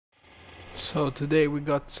So today we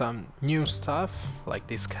got some new stuff, like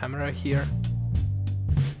this camera here.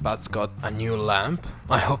 Bud's got a new lamp.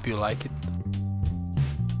 I hope you like it.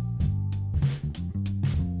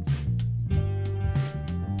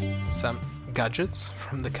 Some gadgets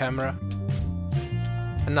from the camera.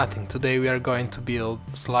 And nothing, today we are going to build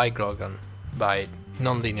Sly Grogan by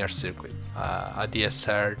nonlinear circuit, a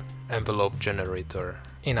ADSR envelope generator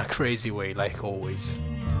in a crazy way, like always.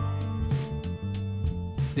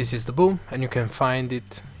 This is the boom, and you can find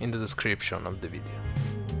it in the description of the video.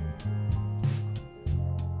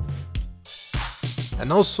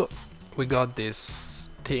 And also we got this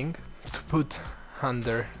thing to put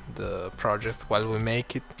under the project while we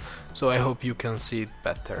make it, so I hope you can see it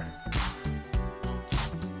better.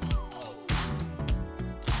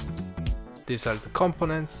 These are the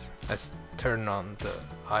components. Let's turn on the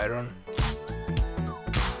iron.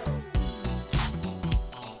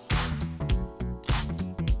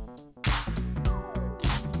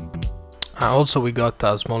 Also we got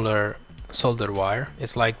a smaller solder wire.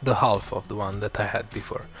 It's like the half of the one that I had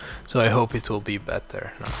before, so I hope it will be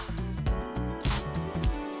better now.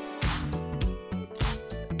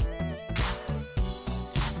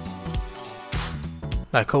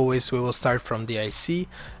 Like always, we will start from the IC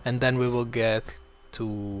and then we will get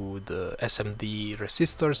to the SMD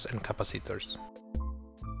resistors and capacitors.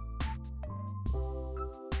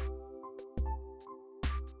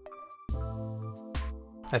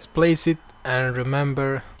 Let's place it, and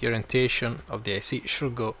remember the orientation of the IC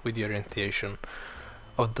should go with the orientation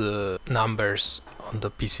of the numbers on the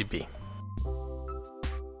PCB.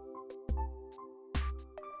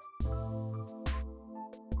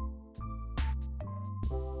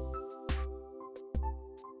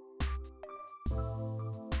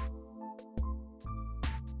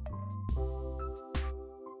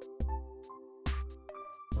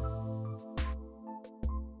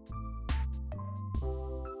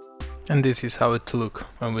 And this is how it looks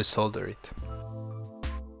when we solder it.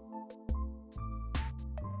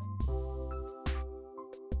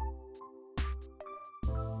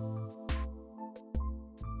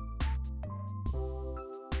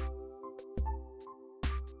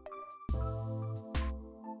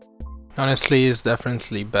 Honestly, it's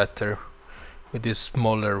definitely better with this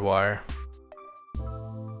smaller wire.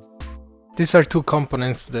 These are two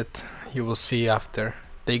components that you will see after.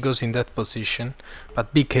 They goes in that position,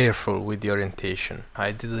 but be careful with the orientation.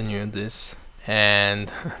 I didn't knew this,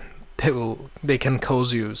 and they can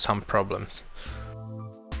cause you some problems.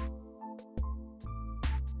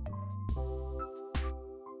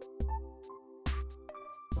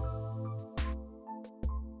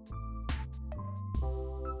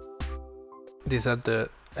 These are the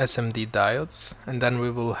SMD diodes, and then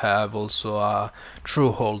we will have also a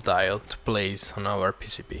through hole diode to place on our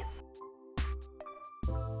PCB.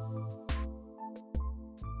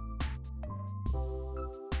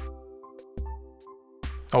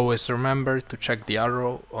 Always remember to check the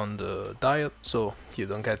arrow on the diode so you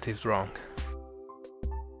don't get it wrong.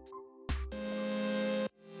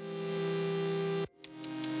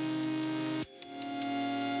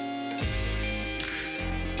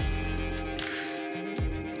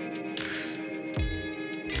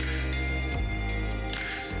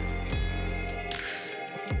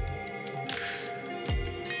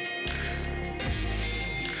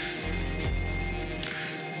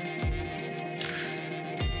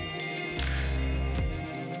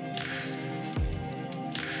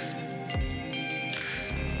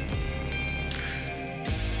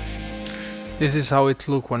 This is how it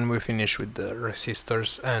looks when we finish with the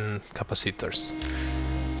resistors and capacitors.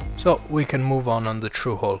 So we can move on the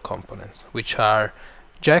through hole components, which are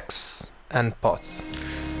jacks and pots.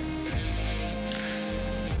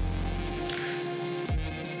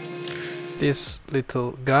 This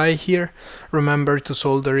little guy here, remember to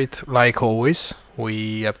solder it like always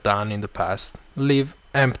we have done in the past. Leave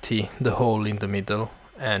empty the hole in the middle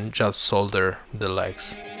and just solder the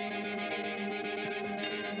legs.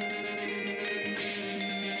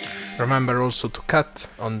 Remember also to cut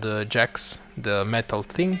on the jacks the metal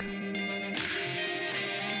thing.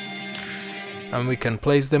 And we can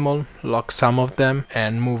place them all, lock some of them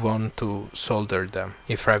and move on to solder them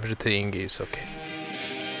if everything is okay.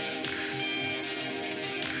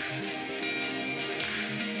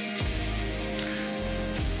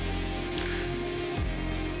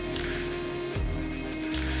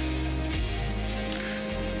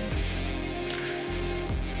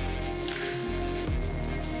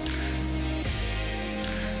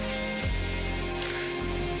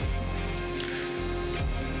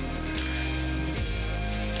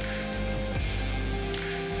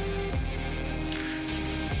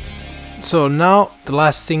 So now the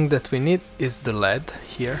last thing that we need is the LED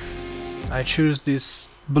here. I choose this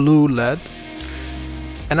blue LED,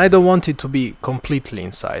 and I don't want it to be completely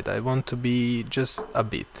inside, I want to be just a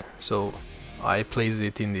bit, so I place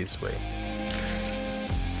it in this way.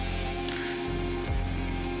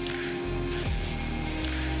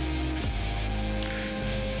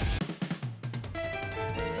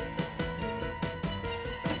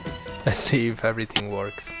 Let's see if everything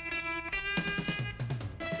works.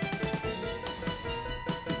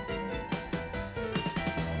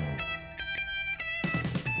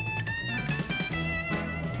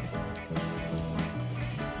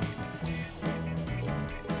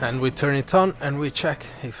 And we turn it on and we check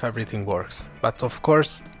if everything works. But of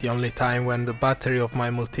course, the only time when the battery of my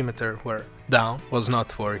multimeter were down was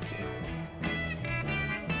not working.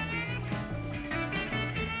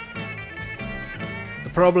 The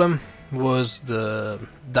problem was the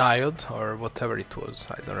diode, or whatever it was,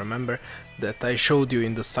 I don't remember, that I showed you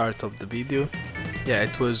in the start of the video. Yeah,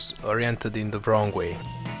 it was oriented in the wrong way.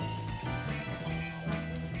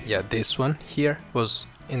 Yeah, this one here was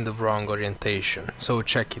in the wrong orientation, so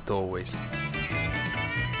check it always.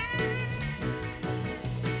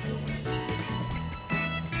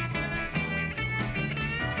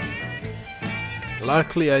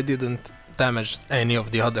 Luckily I didn't damage any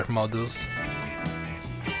of the other modules,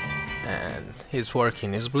 and it's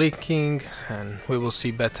working, it's blinking, and we will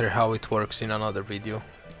see better how it works in another video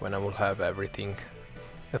when I will have everything,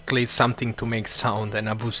 at least something to make sound and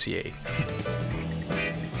a bussier.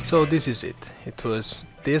 So this is it. It was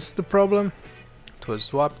this the problem, it was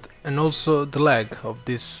swapped, and also the leg of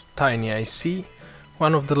this tiny IC,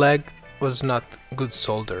 one of the leg was not good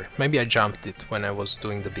solder, maybe I jumped it when I was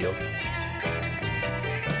doing the build.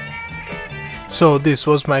 So this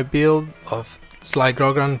was my build of Sly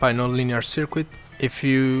Grogan by Nonlinear Circuit. If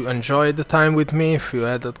you enjoyed the time with me, if you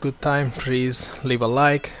had a good time, please leave a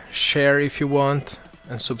like, share if you want,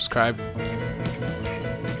 and subscribe.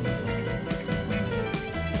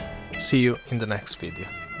 See you in the next video.